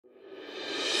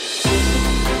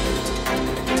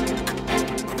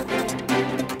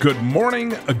Good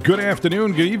morning, a good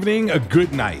afternoon, good evening, a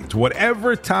good night.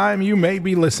 Whatever time you may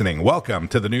be listening, welcome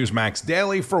to the Newsmax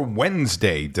Daily for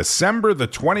Wednesday, December the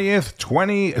 20th,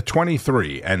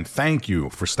 2023. And thank you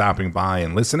for stopping by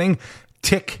and listening.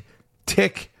 Tick,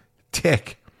 tick,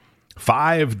 tick.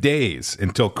 5 days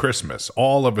until Christmas,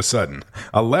 all of a sudden.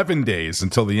 11 days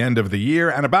until the end of the year,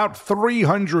 and about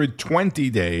 320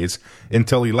 days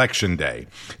until Election Day.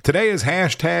 Today is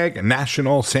hashtag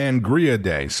National Sangria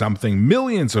Day, something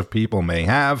millions of people may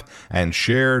have and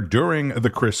share during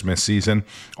the Christmas season.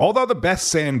 Although the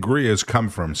best sangrias come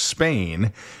from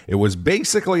Spain, it was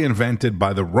basically invented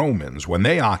by the Romans when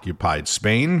they occupied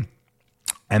Spain,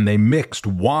 and they mixed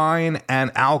wine and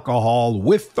alcohol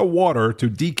with the water to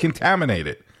decontaminate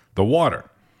it, the water.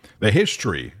 The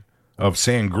history of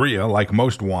sangria, like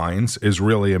most wines, is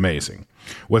really amazing.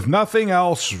 With nothing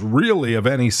else really of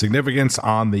any significance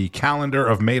on the calendar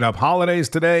of made-up holidays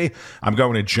today, I'm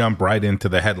going to jump right into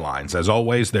the headlines. As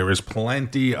always, there is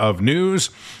plenty of news.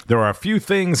 There are a few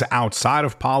things outside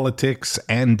of politics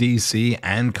and D.C.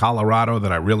 and Colorado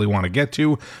that I really want to get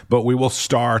to, but we will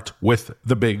start with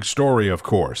the big story, of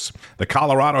course. The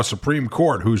Colorado Supreme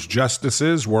Court, whose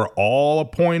justices were all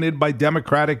appointed by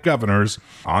Democratic governors,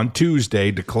 on Tuesday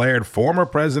declared former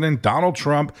President Donald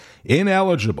Trump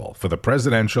ineligible for the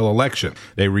presidential election.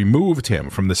 They removed him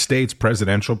from the state's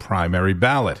presidential primary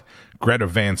ballot. Greta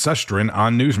Van Susteren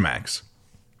on Newsmax.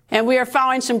 And we are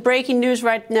following some breaking news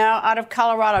right now out of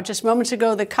Colorado. Just moments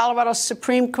ago, the Colorado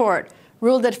Supreme Court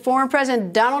ruled that former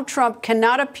President Donald Trump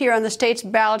cannot appear on the state's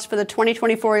ballots for the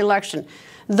 2024 election.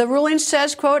 The ruling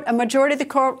says, quote, a majority of the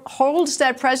court holds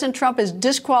that President Trump is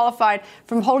disqualified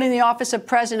from holding the office of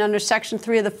president under Section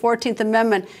 3 of the 14th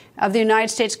Amendment of the United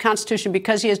States Constitution.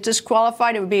 Because he is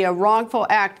disqualified, it would be a wrongful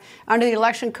act under the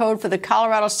election code for the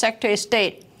Colorado Secretary of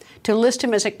State to list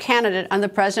him as a candidate on the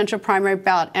presidential primary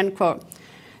ballot, end quote.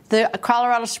 The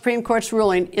Colorado Supreme Court's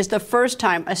ruling is the first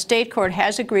time a state court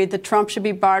has agreed that Trump should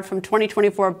be barred from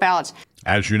 2024 ballots.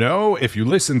 As you know, if you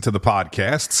listen to the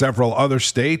podcast, several other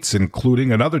states,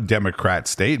 including another Democrat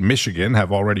state, Michigan,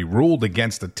 have already ruled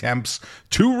against attempts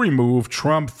to remove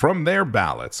Trump from their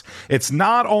ballots. It's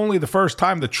not only the first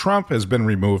time that Trump has been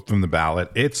removed from the ballot,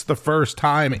 it's the first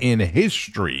time in the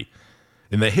history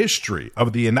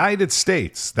of the United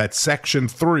States that Section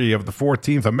 3 of the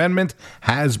 14th Amendment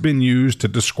has been used to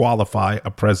disqualify a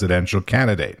presidential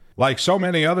candidate. Like so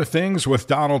many other things with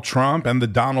Donald Trump and the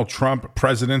Donald Trump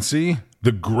presidency,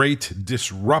 the great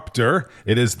disruptor,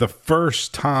 it is the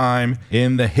first time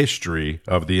in the history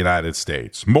of the United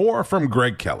States. More from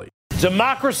Greg Kelly.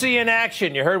 Democracy in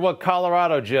action. You heard what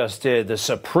Colorado just did. The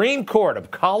Supreme Court of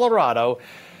Colorado,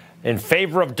 in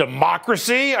favor of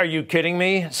democracy, are you kidding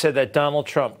me, said that Donald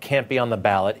Trump can't be on the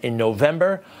ballot in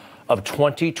November of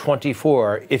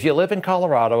 2024. If you live in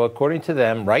Colorado, according to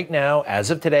them, right now, as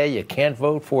of today, you can't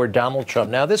vote for Donald Trump.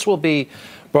 Now, this will be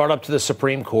brought up to the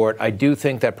Supreme Court. I do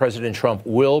think that President Trump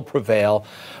will prevail,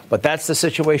 but that's the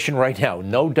situation right now.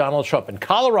 No Donald Trump in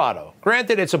Colorado.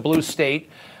 Granted, it's a blue state,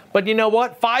 but you know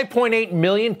what? 5.8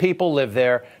 million people live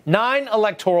there, 9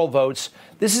 electoral votes.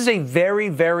 This is a very,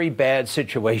 very bad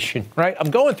situation, right?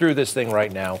 I'm going through this thing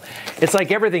right now. It's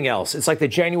like everything else. It's like the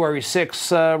January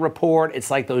 6th report. It's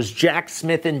like those Jack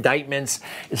Smith indictments.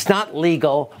 It's not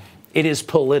legal. It is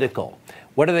political.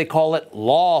 What do they call it?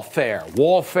 Lawfare.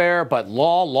 Warfare, but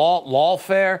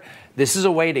lawfare. This is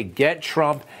a way to get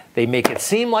Trump. They make it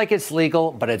seem like it's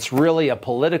legal, but it's really a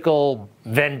political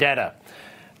vendetta.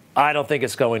 I don't think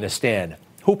it's going to stand.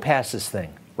 Who passed this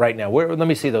thing right now? Let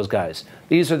me see those guys.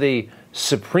 These are the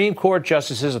Supreme Court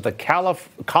justices of the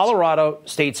Colorado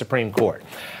State Supreme Court.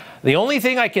 The only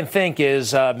thing I can think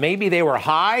is maybe they were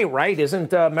high, right?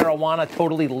 Isn't marijuana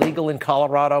totally legal in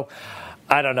Colorado?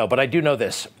 I don't know, but I do know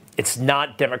this. It's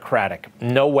not democratic.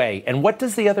 No way. And what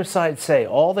does the other side say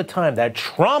all the time? That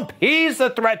Trump, he's the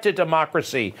threat to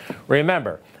democracy.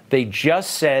 Remember, they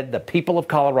just said the people of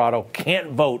Colorado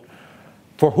can't vote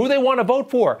for who they want to vote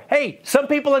for. Hey, some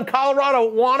people in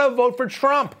Colorado want to vote for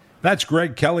Trump. That's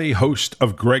Greg Kelly, host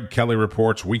of Greg Kelly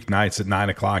Reports, weeknights at 9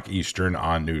 o'clock Eastern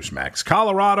on Newsmax.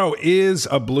 Colorado is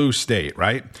a blue state,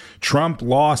 right? Trump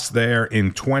lost there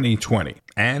in 2020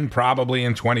 and probably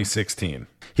in 2016.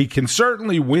 He can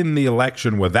certainly win the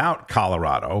election without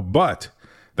Colorado, but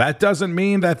that doesn't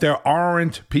mean that there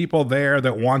aren't people there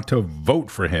that want to vote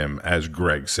for him, as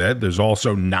Greg said. There's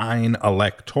also 9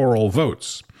 electoral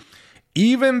votes.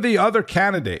 Even the other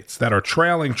candidates that are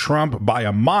trailing Trump by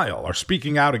a mile are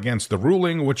speaking out against the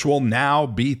ruling, which will now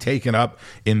be taken up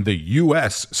in the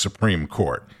U.S. Supreme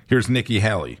Court. Here's Nikki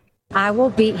Haley. I will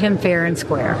beat him fair and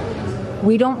square.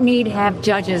 We don't need to have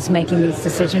judges making these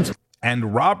decisions.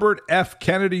 And Robert F.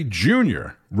 Kennedy Jr.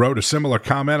 wrote a similar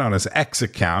comment on his X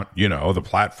account, the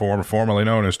platform formerly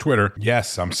known as Twitter.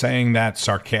 Yes, I'm saying that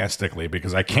sarcastically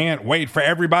because I can't wait for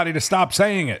everybody to stop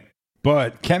saying it.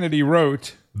 But Kennedy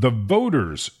wrote, "The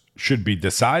voters should be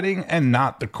deciding and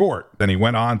not the court." Then he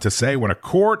went on to say, when a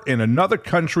court in another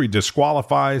country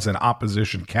disqualifies an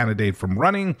opposition candidate from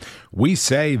running, we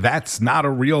say that's not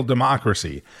a real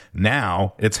democracy.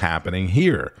 Now it's happening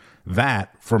here.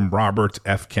 That from Robert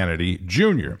F. Kennedy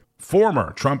Jr.,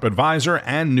 former Trump advisor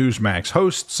and Newsmax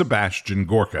host Sebastian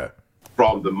Gorka.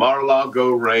 From the Mar-a-Lago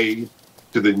raid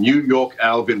to the New York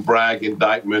Alvin Bragg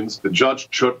indictments, to Judge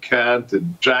Chutkan, to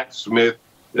Jack Smith,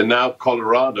 and now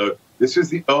Colorado, this is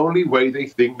the only way they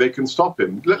think they can stop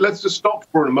him. Let's just stop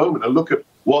for a moment and look at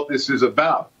what this is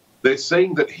about. They're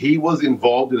saying that he was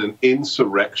involved in an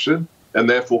insurrection and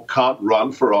therefore can't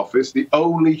run for office. The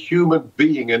only human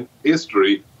being in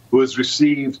history who has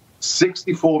received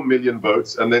 64 million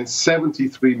votes and then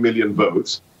 73 million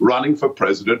votes running for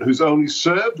president, who's only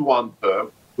served one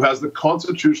term, who has the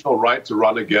constitutional right to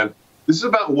run again. This is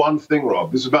about one thing,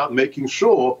 Rob. This is about making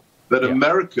sure that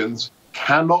Americans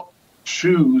cannot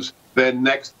choose their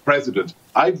next president.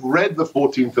 I've read the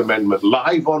 14th Amendment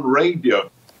live on radio.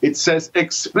 It says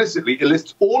explicitly, it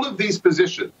lists all of these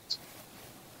positions.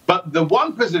 But the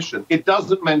one position it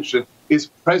doesn't mention is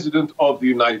President of the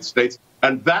United States.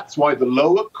 And that's why the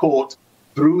lower court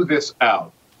threw this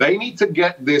out. They need to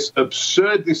get this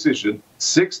absurd decision,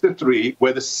 6-3,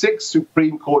 where the 6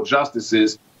 Supreme Court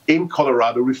justices in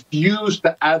Colorado refused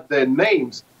to add their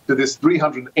names to this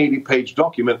 380-page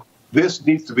document. This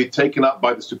needs to be taken up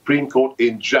by the Supreme Court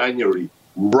in January,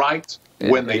 right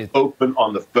when they open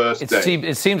on the first day.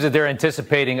 It seems that they're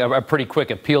anticipating a pretty quick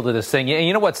appeal to this thing. And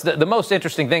you know what's the most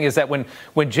interesting thing is that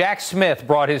when Jack Smith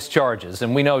brought his charges,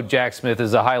 and we know Jack Smith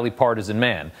is a highly partisan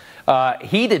man,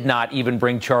 he did not even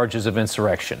bring charges of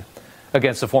insurrection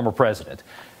against the former president.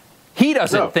 He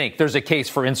doesn't think there's a case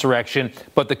for insurrection,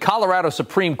 but the Colorado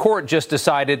Supreme Court just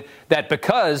decided that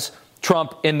because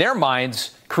Trump, in their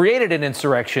minds, created an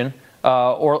insurrection,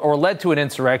 or led to an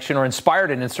insurrection or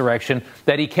inspired an insurrection,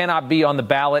 that he cannot be on the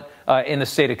ballot in the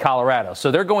state of Colorado.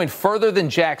 So they're going further than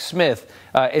Jack Smith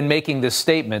in making this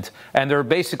statement. And they're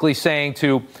basically saying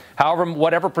to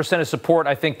whatever percent of support,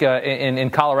 I think in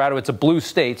Colorado, it's a blue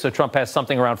state. So Trump has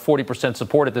something around 40%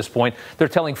 support at this point. They're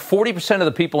telling 40% of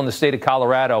the people in the state of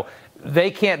Colorado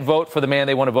they can't vote for the man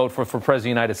they want to vote for President of the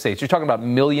United States. You're talking about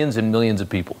millions and millions of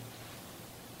people.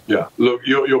 Yeah, look,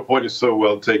 your point is so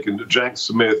well taken. Jack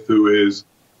Smith, who is,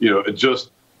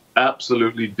 just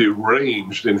absolutely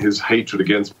deranged in his hatred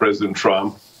against President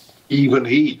Trump, even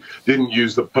he didn't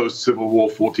use the post-Civil War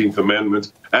 14th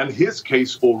Amendment. And his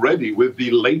case already, with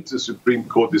the latest Supreme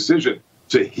Court decision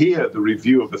to hear the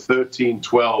review of the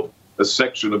 1312, a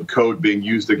section of code being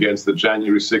used against the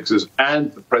January 6ers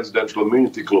and the presidential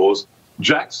immunity clause,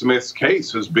 Jack Smith's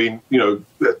case has been,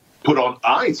 put on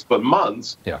ice for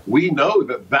months. Yeah. We know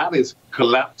that is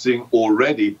collapsing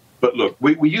already. But look,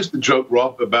 we used to joke,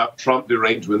 Rob, about Trump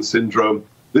derangement syndrome.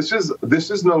 This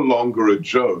is no longer a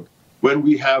joke. When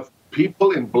we have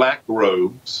people in black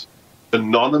robes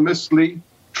anonymously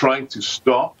trying to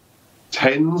stop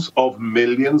tens of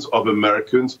millions of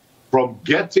Americans from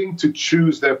getting to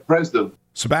choose their president.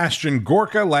 Sebastian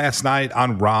Gorka last night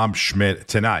on Rob Schmitt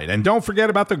tonight. And don't forget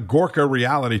about the Gorka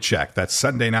Reality Check. That's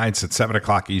Sunday nights at 7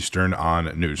 o'clock Eastern on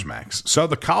Newsmax. So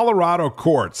the Colorado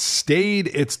court stayed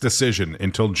its decision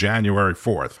until January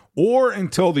 4th, or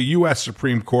until the U.S.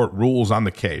 Supreme Court rules on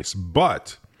the case.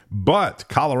 But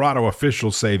Colorado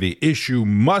officials say the issue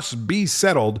must be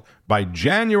settled by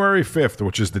January 5th,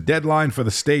 which is the deadline for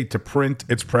the state to print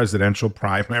its presidential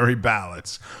primary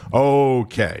ballots.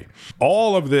 Okay.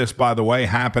 All of this, by the way,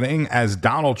 happening as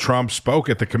Donald Trump spoke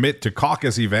at the Commit to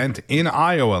Caucus event in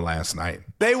Iowa last night.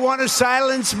 They want to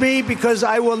silence me because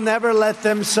I will never let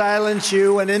them silence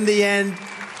you. And in the end,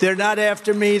 they're not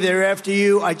after me. They're after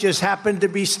you. I just happen to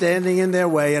be standing in their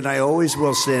way, and I always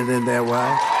will stand in their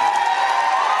way.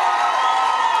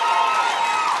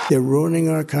 They're ruining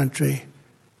our country,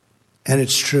 and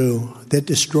it's true. They're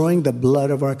destroying the blood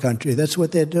of our country. That's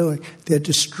what they're doing. They're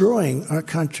destroying our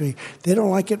country. They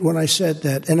don't like it when I said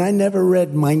that, and I never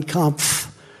read Mein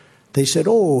Kampf. They said,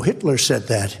 oh, Hitler said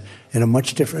that in a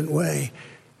much different way.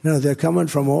 No, they're coming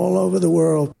from all over the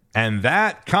world. And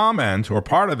that comment, or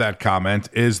part of that comment,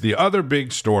 is the other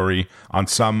big story on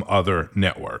some other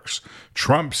networks.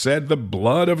 Trump said the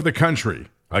blood of the country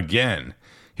again.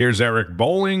 Here's Eric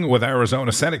Bolling with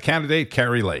Arizona Senate candidate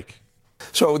Kari Lake.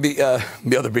 So the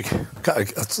other big,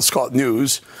 let's call it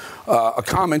news, a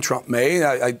comment Trump made.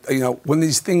 When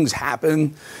these things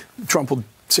happen, Trump will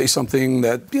say something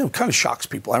that, kind of shocks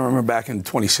people. I remember back in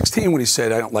 2016 when he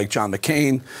said, I don't like John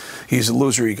McCain. He's a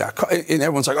loser. He got caught. And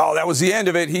everyone's like, oh, that was the end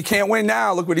of it. He can't win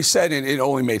now. Look what he said. And it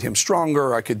only made him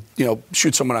stronger. I could,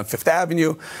 shoot someone on Fifth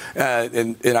Avenue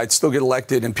and I'd still get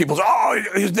elected. And people say, oh,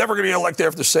 he's never going to be elected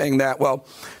after saying that. Well,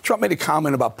 Trump made a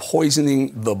comment about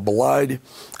poisoning the blood.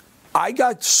 I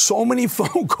got so many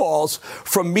phone calls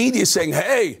from media saying,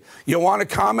 hey, you want to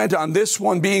comment on this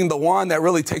one being the one that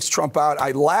really takes Trump out?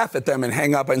 I laugh at them and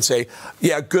hang up and say,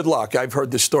 yeah, good luck. I've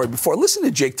heard this story before. Listen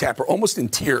to Jake Tapper, almost in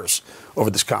tears over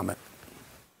this comment.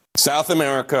 South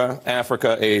America,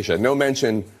 Africa, Asia. No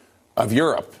mention of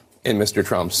Europe in Mr.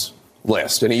 Trump's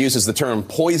list. And he uses the term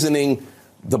poisoning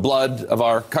the blood of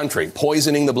our country,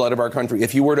 poisoning the blood of our country.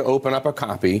 If you were to open up a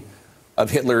copy of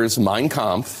Hitler's Mein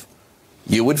Kampf,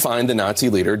 you would find the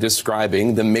Nazi leader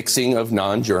describing the mixing of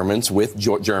non-Germans with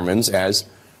Germans as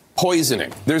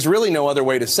poisoning. There's really no other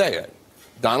way to say it.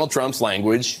 Donald Trump's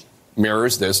language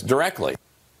mirrors this directly.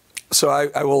 So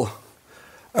I will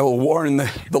warn the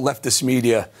leftist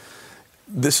media,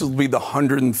 this will be the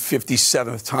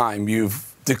 157th time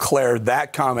you've declared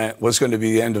that comment was going to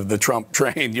be the end of the Trump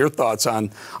train. Your thoughts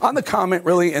on the comment,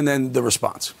 really, and then the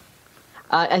response?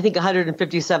 I think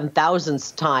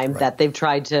 157,000th time that they've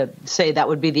tried to say that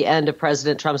would be the end of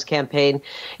President Trump's campaign.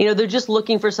 They're just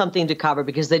looking for something to cover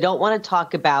because they don't want to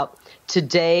talk about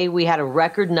today. We had a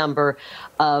record number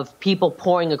of people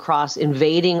pouring across,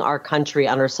 invading our country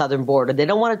on our southern border. They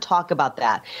don't want to talk about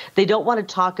that. They don't want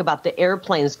to talk about the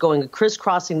airplanes going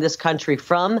crisscrossing this country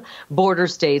from border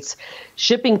states,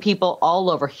 shipping people all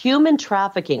over. Human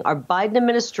trafficking. Our Biden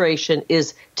administration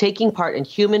is taking part in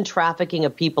human trafficking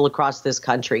of people across this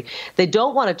country. They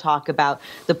don't want to talk about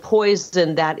the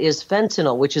poison that is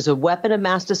fentanyl, which is a weapon of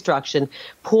mass destruction,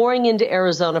 pouring into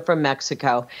Arizona from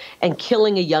Mexico and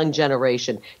killing a young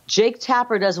generation. Jake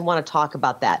Tapper doesn't want to talk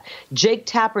about that. Jake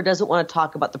Tapper doesn't want to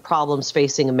talk about the problems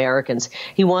facing Americans.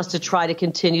 He wants to try to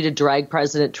continue to drag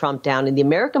President Trump down. And the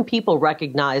American people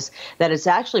recognize that it's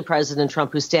actually President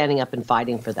Trump who's standing up and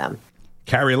fighting for them.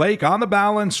 Carrie Lake on the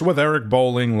balance with Eric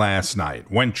Bolling last night.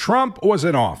 When Trump was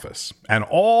in office and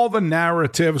all the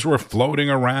narratives were floating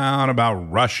around about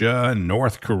Russia and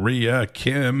North Korea,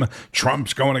 Kim,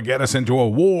 Trump's going to get us into a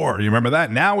war. You remember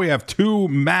that? Now we have two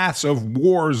massive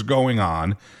wars going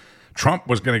on. Trump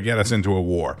was going to get us into a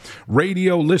war.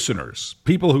 Radio listeners,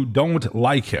 people who don't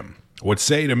like him, would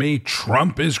say to me,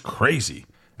 Trump is crazy.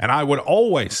 And I would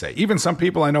always say, even some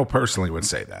people I know personally would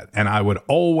say that. And I would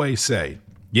always say,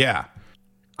 yeah,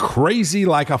 crazy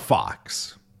like a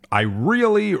fox. I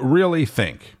really, really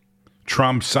think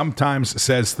Trump sometimes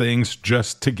says things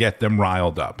just to get them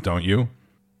riled up, don't you?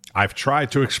 I've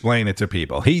tried to explain it to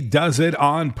people. He does it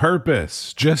on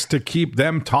purpose, just to keep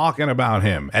them talking about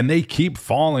him, and they keep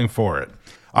falling for it.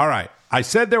 All right, I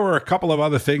said there were a couple of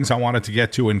other things I wanted to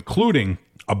get to, including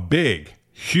a big,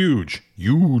 huge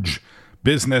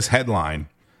business headline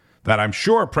that I'm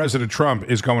sure President Trump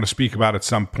is going to speak about at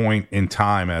some point in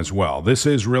time as well. This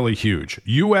is really huge.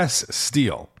 U.S.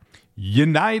 Steel,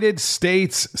 United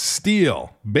States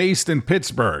Steel, based in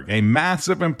Pittsburgh, a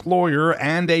massive employer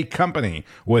and a company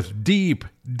with deep,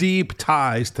 deep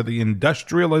ties to the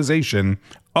industrialization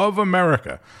of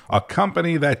America, a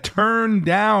company that turned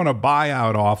down a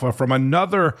buyout offer from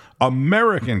another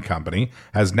American company,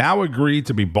 has now agreed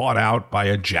to be bought out by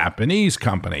a Japanese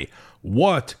company.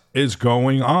 What is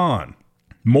going on?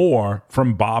 More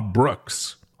from Bob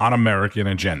Brooks on American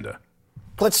Agenda.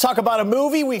 Let's talk about a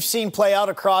movie we've seen play out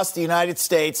across the United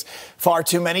States far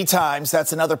too many times.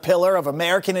 That's another pillar of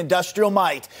American industrial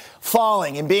might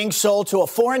falling and being sold to a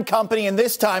foreign company, and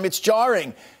this time it's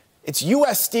jarring. It's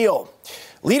U.S. Steel.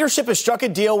 Leadership has struck a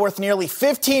deal worth nearly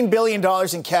 $15 billion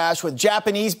in cash with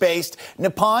Japanese-based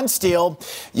Nippon Steel.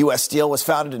 U.S. Steel was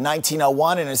founded in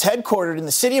 1901 and is headquartered in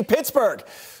the city of Pittsburgh.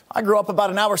 I grew up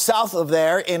about an hour south of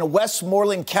there in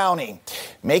Westmoreland County.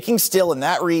 Making steel in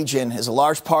that region is a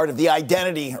large part of the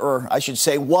identity, or I should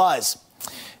say was.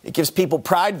 It gives people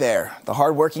pride there. The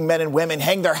hardworking men and women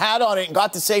hang their hat on it and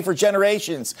got to say for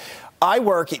generations, I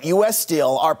work at U.S.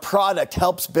 Steel. Our product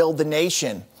helps build the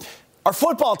nation. Our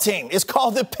football team is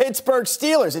called the Pittsburgh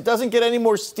Steelers. It doesn't get any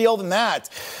more steel than that.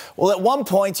 Well, at one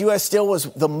point, U.S. Steel was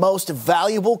the most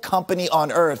valuable company on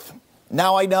earth.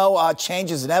 Now I know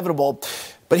change is inevitable.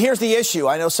 But here's the issue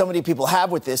I know so many people have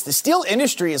with this. The steel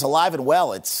industry is alive and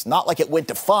well. It's not like it went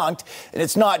defunct, and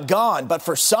it's not gone. But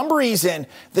for some reason,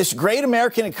 this great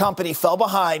American company fell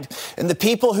behind, and the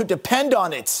people who depend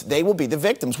on it, they will be the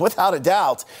victims, without a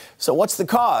doubt. So what's the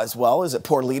cause? Well, is it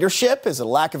poor leadership? Is it a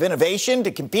lack of innovation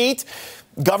to compete?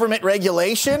 Government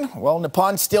regulation? Well,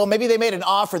 Nippon Steel, maybe they made an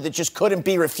offer that just couldn't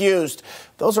be refused.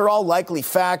 Those are all likely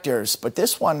factors. But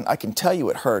this one, I can tell you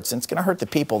it hurts, and it's going to hurt the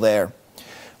people there.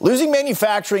 Losing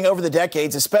manufacturing over the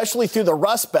decades, especially through the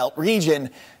Rust Belt region,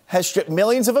 has stripped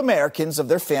millions of Americans of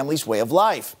their family's way of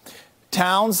life.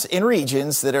 Towns in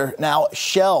regions that are now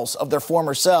shells of their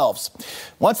former selves.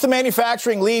 Once the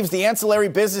manufacturing leaves, the ancillary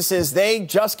businesses, they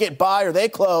just get by or they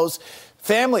close.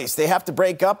 Families, they have to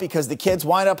break up because the kids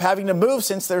wind up having to move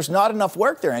since there's not enough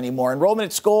work there anymore. Enrollment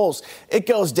at schools, it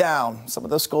goes down. Some of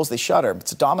those schools, they shutter.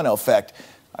 It's a domino effect.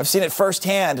 I've seen it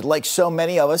firsthand, like so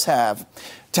many of us have.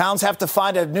 Towns have to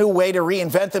find a new way to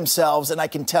reinvent themselves, and I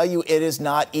can tell you it is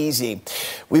not easy.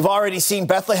 We've already seen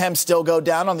Bethlehem still go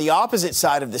down on the opposite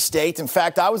side of the state. In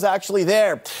fact, I was actually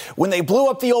there when they blew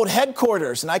up the old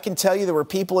headquarters, and I can tell you there were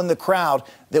people in the crowd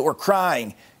that were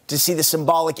crying to see the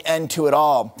symbolic end to it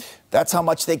all. That's how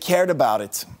much they cared about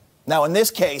it. Now, in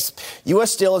this case,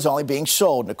 U.S. Steel is only being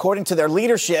sold. And according to their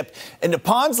leadership and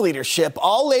Nippon's leadership,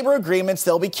 all labor agreements,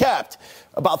 they'll be kept.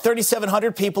 About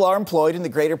 3,700 people are employed in the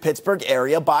greater Pittsburgh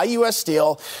area by U.S.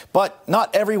 Steel, but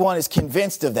not everyone is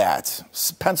convinced of that.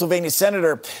 Pennsylvania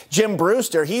Senator Jim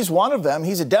Brewster, he's one of them.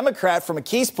 He's a Democrat from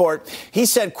McKeesport. He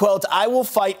said, quote, "I will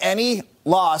fight any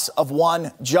loss of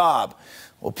one job."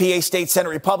 Well, PA State Senate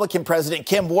Republican President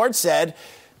Kim Ward said,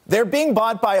 "They're being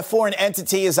bought by a foreign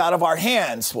entity is out of our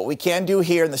hands. What we can do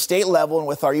here in the state level and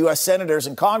with our U.S. senators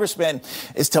and congressmen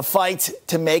is to fight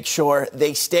to make sure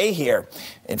they stay here."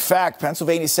 In fact,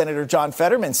 Pennsylvania Senator John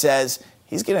Fetterman says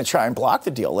he's going to try and block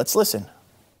the deal. Let's listen.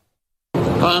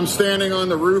 I'm standing on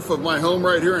the roof of my home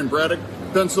right here in Braddock,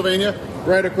 Pennsylvania,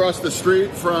 right across the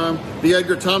street from the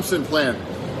Edgar Thompson plant.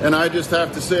 And I just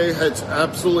have to say it's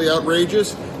absolutely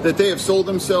outrageous that they have sold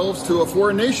themselves to a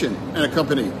foreign nation and a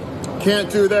company.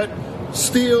 Can't do that.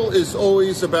 Steel is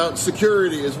always about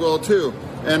security as well, too.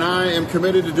 And I am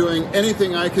committed to doing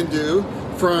anything I can do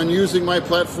from using my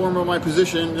platform or my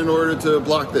position in order to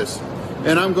block this.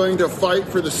 And I'm going to fight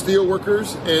for the steel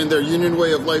workers and their union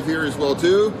way of life here as well,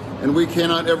 too. And we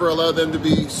cannot ever allow them to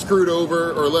be screwed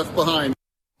over or left behind.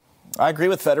 I agree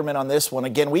with Fetterman on this one.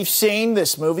 Again, we've seen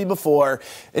this movie before,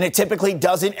 and it typically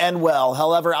doesn't end well.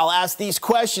 However, I'll ask these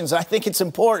questions, and I think it's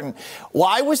important.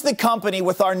 Why was the company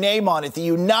with our name on it, the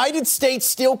United States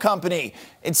Steel Company,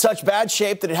 in such bad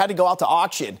shape that it had to go out to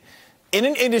auction? In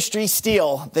an industry,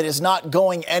 steel, that is not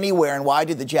going anywhere, and why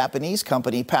did the Japanese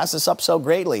company pass us up so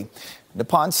greatly?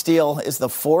 Nippon Steel is the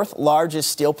fourth largest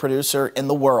steel producer in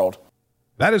the world.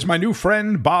 That is my new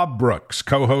friend, Bob Brooks,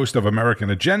 co-host of American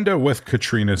Agenda with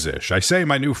Katrina Zish. I say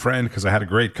my new friend because I had a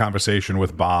great conversation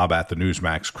with Bob at the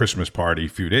Newsmax Christmas party a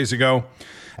few days ago.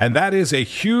 And that is a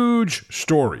huge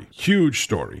story.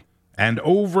 And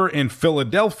over in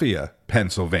Philadelphia,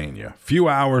 Pennsylvania, a few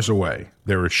hours away,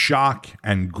 there is shock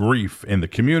and grief in the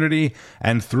community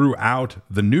and throughout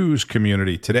the news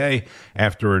community today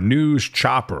after a news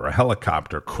chopper, a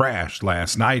helicopter, crashed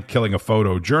last night, killing a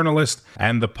photojournalist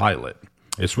and the pilot.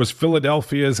 This was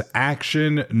Philadelphia's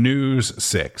Action News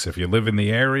 6. If you live in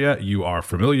the area, you are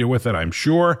familiar with it, I'm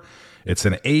sure. It's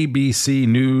an ABC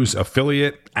News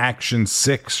affiliate. Action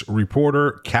 6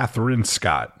 reporter Catherine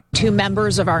Scott. 2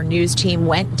 members of our news team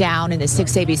went down in the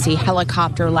 6 ABC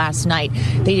helicopter last night.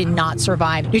 They did not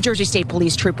survive. New Jersey State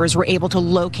Police troopers were able to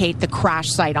locate the crash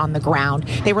site on the ground.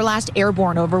 They were last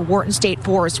airborne over Wharton State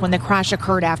Forest when the crash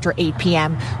occurred after 8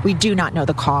 p.m. We do not know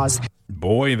the cause.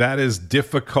 Boy, that is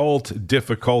difficult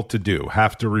to do.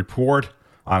 Have to report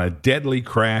on a deadly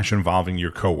crash involving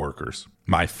your coworkers.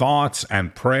 My thoughts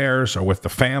and prayers are with the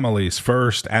families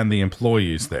first and the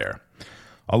employees there.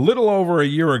 A little over a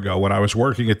year ago, when I was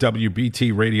working at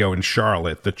WBT Radio in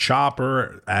Charlotte, the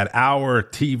chopper at our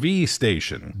TV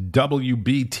station,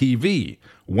 WBTV,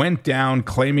 went down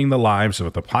claiming the lives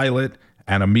of the pilot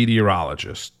and a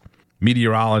meteorologist.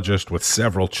 Meteorologist with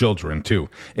several children, too.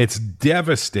 It's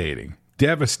devastating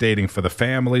for the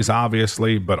families,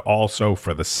 obviously, but also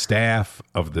for the staff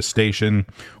of the station,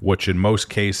 which in most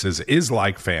cases is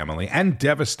like family, and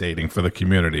devastating for the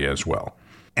community as well.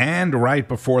 And right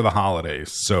before the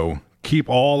holidays, so Keep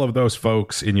all of those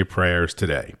folks in your prayers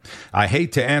today. I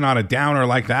hate to end on a downer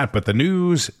like that, but the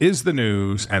news is the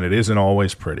news, and it isn't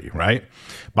always pretty, right?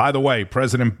 By the way,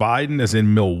 President Biden is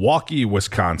in Milwaukee,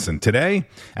 Wisconsin today,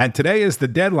 and today is the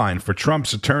deadline for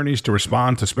Trump's attorneys to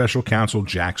respond to special counsel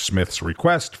Jack Smith's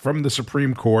request from the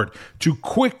Supreme Court to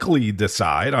quickly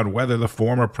decide on whether the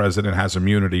former president has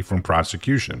immunity from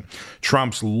prosecution.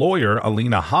 Trump's lawyer,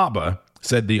 Alina Habba,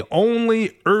 said the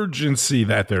only urgency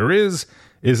that there is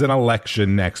an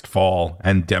election next fall,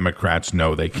 and Democrats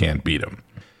know they can't beat him.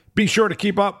 Be sure to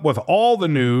keep up with all the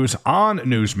news on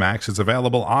Newsmax. It's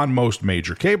available on most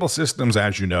major cable systems,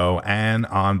 as you know, and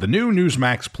on the new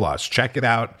Newsmax Plus. Check it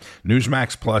out,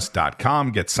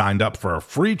 newsmaxplus.com. Get signed up for a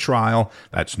free trial.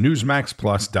 That's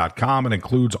newsmaxplus.com. It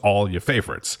includes all your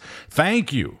favorites.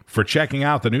 Thank you for checking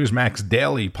out the Newsmax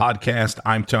Daily podcast.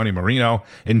 I'm Tony Marino.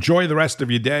 Enjoy the rest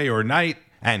of your day or night,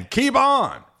 and keep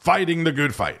on fighting the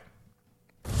good fight.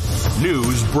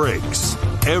 News breaks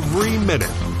every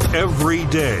minute, every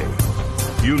day.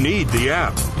 You need the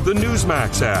app, the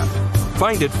Newsmax app.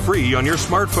 Find it free on your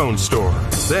smartphone store.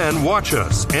 Then watch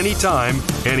us anytime,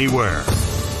 anywhere.